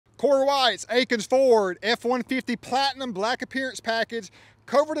Corey White's Akins Ford F-150 Platinum Black Appearance Package,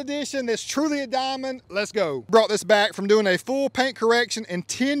 Covered Edition. That's truly a diamond. Let's go. Brought this back from doing a full paint correction and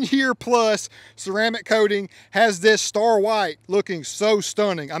 10-year plus ceramic coating. Has this star white looking so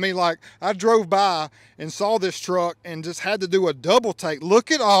stunning. I mean, like, I drove by and saw this truck and just had to do a double take.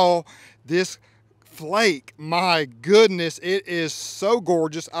 Look at all this flake. My goodness, it is so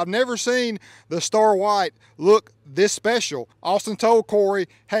gorgeous. I've never seen the star white look this special. Austin told Corey,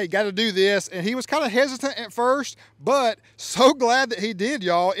 hey, got to do this, and he was kind of hesitant at first, but so glad that he did,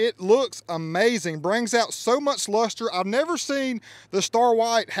 y'all. It looks amazing, brings out so much luster. I've never seen the star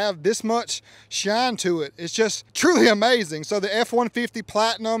white have this much shine to it. It's just truly amazing. So the F-150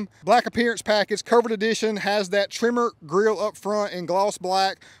 Platinum Black Appearance Package Covered Edition has that trimmer grille up front in gloss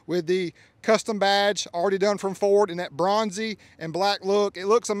black with the custom badge already done from Ford in that bronzy and black look. It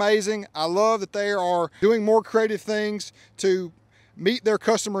looks amazing. I love that they are doing more creative things to meet their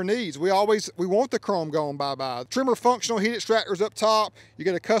customer needs. We want the chrome going bye-bye. Trimmer functional heat extractors up top. You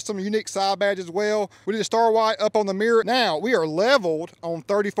get a custom unique side badge as well. We did a star white up on the mirror. Now we are leveled on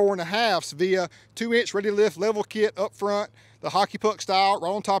 34.5s via 2-inch ready lift level kit up front, the hockey puck style right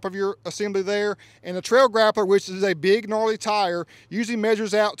on top of your assembly there, and the trail grappler, which is a big gnarly tire, usually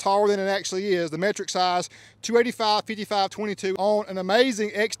measures out taller than it actually is. The metric size 285, 55, 22 on an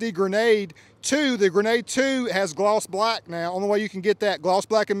amazing XD Grenade 2. The Grenade 2 has gloss black now. Only way you can get that, gloss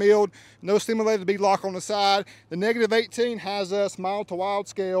black and milled, no simulated bead lock on the side. The -18 has us mild to wild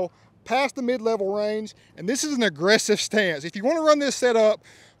scale past the mid-level range, and this is an aggressive stance. If you want to run this setup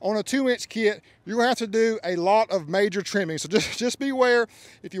on a 2-inch kit, you're gonna have to do a lot of major trimming. So just beware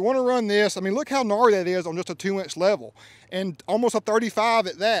if you want to run this. I mean, look how gnarly that is on just a 2-inch level, and almost a 35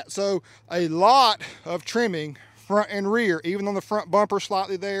 at that. So a lot of trimming front and rear, even on the front bumper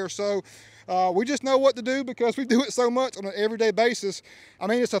slightly there. So we just know what to do because we do it so much on an everyday basis. I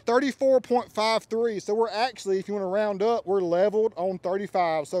mean, it's a 34.53, so we're actually, if you want to round up, we're leveled on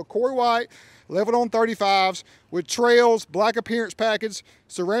 35. So Corey White, leveled on 35s with trails, black appearance package,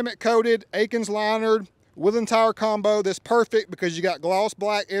 ceramic coated, Akins linered, with entire combo. That's perfect because you got gloss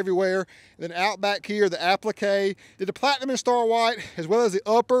black everywhere. Then out back here, the applique, did the platinum and star white, as well as the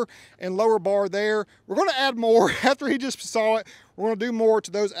upper and lower bar there. We're gonna add more after he just saw it. We're gonna do more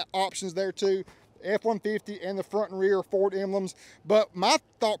to those options there too. F-150 and the front and rear Ford emblems. But my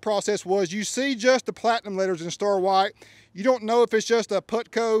thought process was, you see just the platinum letters in star white. You don't know if it's just a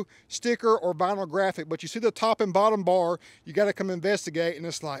Putco sticker or vinyl graphic, but you see the top and bottom bar, you gotta come investigate, and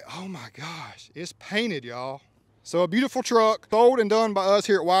it's like, oh my gosh, it's painted, y'all. So a beautiful truck, sold and done by us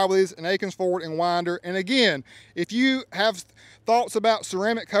here at Willies and Akins Ford and Winder. And again, if you have thoughts about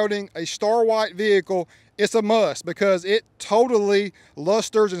ceramic coating a star white vehicle, it's a must because it totally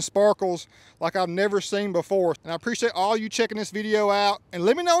lusters and sparkles like I've never seen before. And I appreciate all you checking this video out. And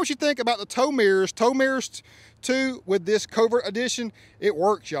let me know what you think about the tow mirrors. Tow mirrors too with this Covert Edition. It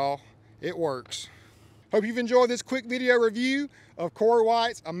works, y'all. It works. Hope you've enjoyed this quick video review of Corey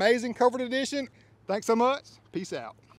White's amazing Covert Edition. Thanks so much. Peace out.